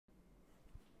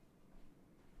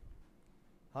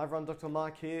Hi everyone, Dr.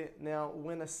 Mark here. Now,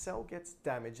 when a cell gets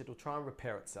damaged, it'll try and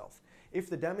repair itself. If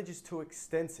the damage is too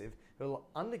extensive, it will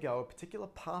undergo a particular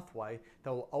pathway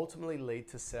that will ultimately lead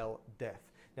to cell death.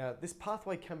 Now, this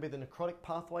pathway can be the necrotic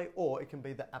pathway or it can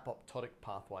be the apoptotic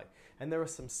pathway. And there are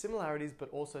some similarities, but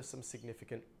also some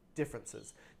significant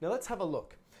differences. Now, let's have a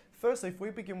look. Firstly, if we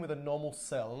begin with a normal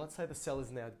cell, and let's say the cell is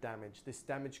now damaged. This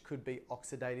damage could be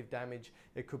oxidative damage,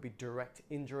 it could be direct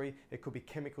injury, it could be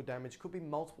chemical damage, it could be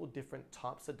multiple different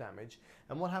types of damage.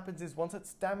 And what happens is once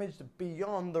it's damaged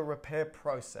beyond the repair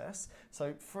process,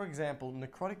 so for example,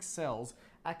 necrotic cells,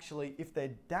 actually, if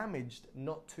they're damaged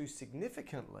not too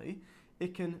significantly,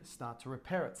 it can start to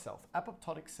repair itself.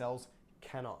 Apoptotic cells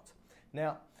cannot.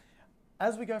 Now,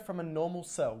 as we go from a normal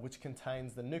cell, which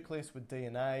contains the nucleus with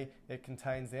DNA, it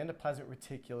contains the endoplasmic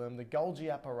reticulum, the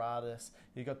Golgi apparatus,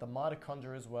 you've got the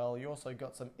mitochondria as well, you also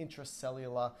got some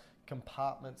intracellular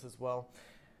compartments as well.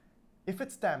 If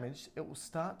it's damaged, it will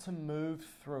start to move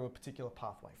through a particular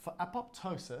pathway. For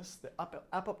apoptosis, the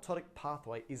apoptotic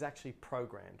pathway is actually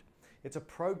programmed. It's a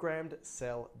programmed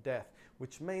cell death,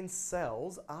 which means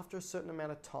cells, after a certain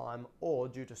amount of time or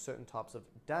due to certain types of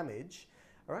damage,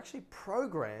 are actually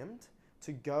programmed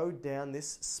to go down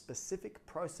this specific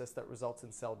process that results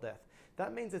in cell death.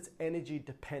 That means it's energy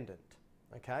dependent,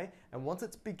 okay? And once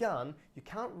it's begun, you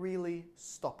can't really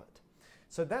stop it.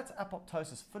 So that's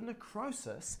apoptosis. For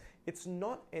necrosis, it's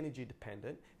not energy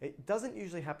dependent. It doesn't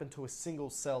usually happen to a single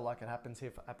cell like it happens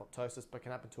here for apoptosis, but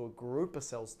can happen to a group of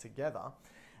cells together.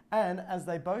 And as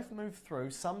they both move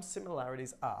through, some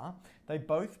similarities are they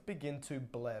both begin to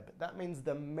bleb. That means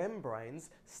the membranes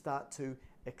start to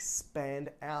expand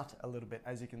out a little bit,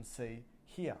 as you can see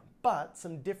here. But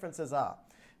some differences are.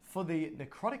 For the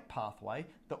necrotic pathway,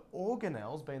 the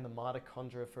organelles, being the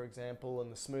mitochondria, for example,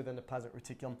 and the smooth endoplasmic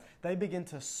reticulum, they begin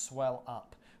to swell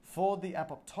up. For the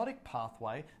apoptotic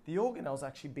pathway, the organelles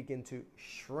actually begin to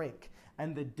shrink,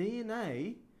 and the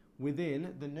DNA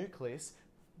within the nucleus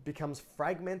becomes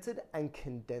fragmented and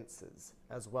condenses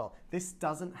as well. This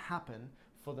doesn't happen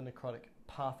for the necrotic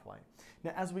pathway.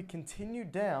 Now, as we continue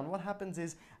down, what happens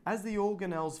is, as the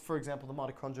organelles, for example, the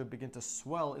mitochondria, begin to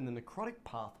swell in the necrotic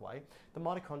pathway, the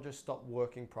mitochondria stop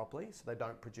working properly, so they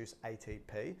don't produce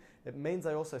ATP. It means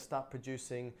they also start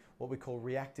producing what we call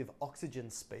reactive oxygen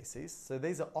species. So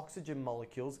these are oxygen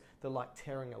molecules that are like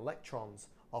tearing electrons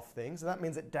off things. And that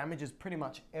means it damages pretty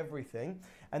much everything.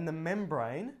 And the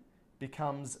membrane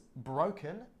becomes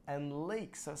broken and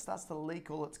leaks. So it starts to leak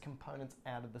all its components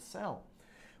out of the cell.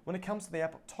 When it comes to the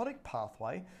apoptotic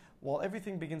pathway, while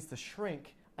everything begins to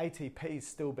shrink, ATP is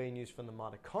still being used from the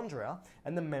mitochondria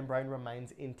and the membrane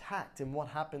remains intact. And what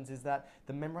happens is that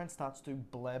the membrane starts to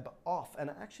bleb off and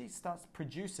it actually starts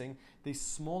producing these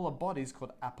smaller bodies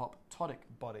called apoptotic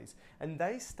bodies. And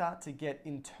they start to get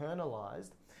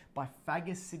internalized by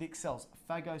phagocytic cells.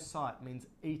 Phagocyte means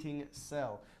eating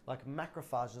cell. Like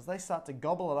macrophages, they start to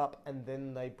gobble it up and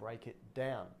then they break it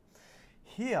down.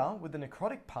 Here, with the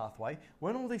necrotic pathway,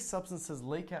 when all these substances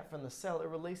leak out from the cell, it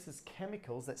releases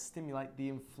chemicals that stimulate the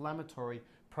inflammatory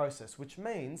process, which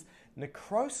means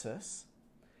necrosis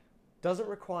doesn't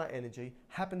require energy,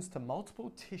 happens to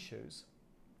multiple tissues,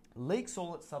 leaks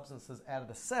all its substances out of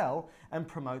the cell, and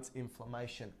promotes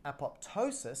inflammation.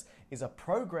 Apoptosis is a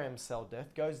programmed cell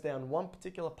death, goes down one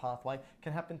particular pathway,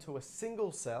 can happen to a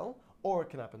single cell, or it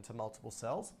can happen to multiple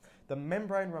cells. The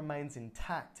membrane remains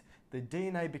intact. The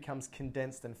DNA becomes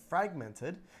condensed and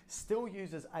fragmented, still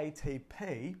uses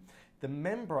ATP. The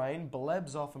membrane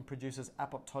blebs off and produces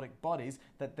apoptotic bodies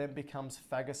that then becomes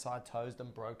phagocytosed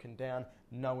and broken down.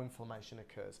 No inflammation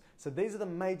occurs. So these are the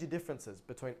major differences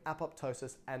between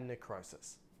apoptosis and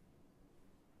necrosis.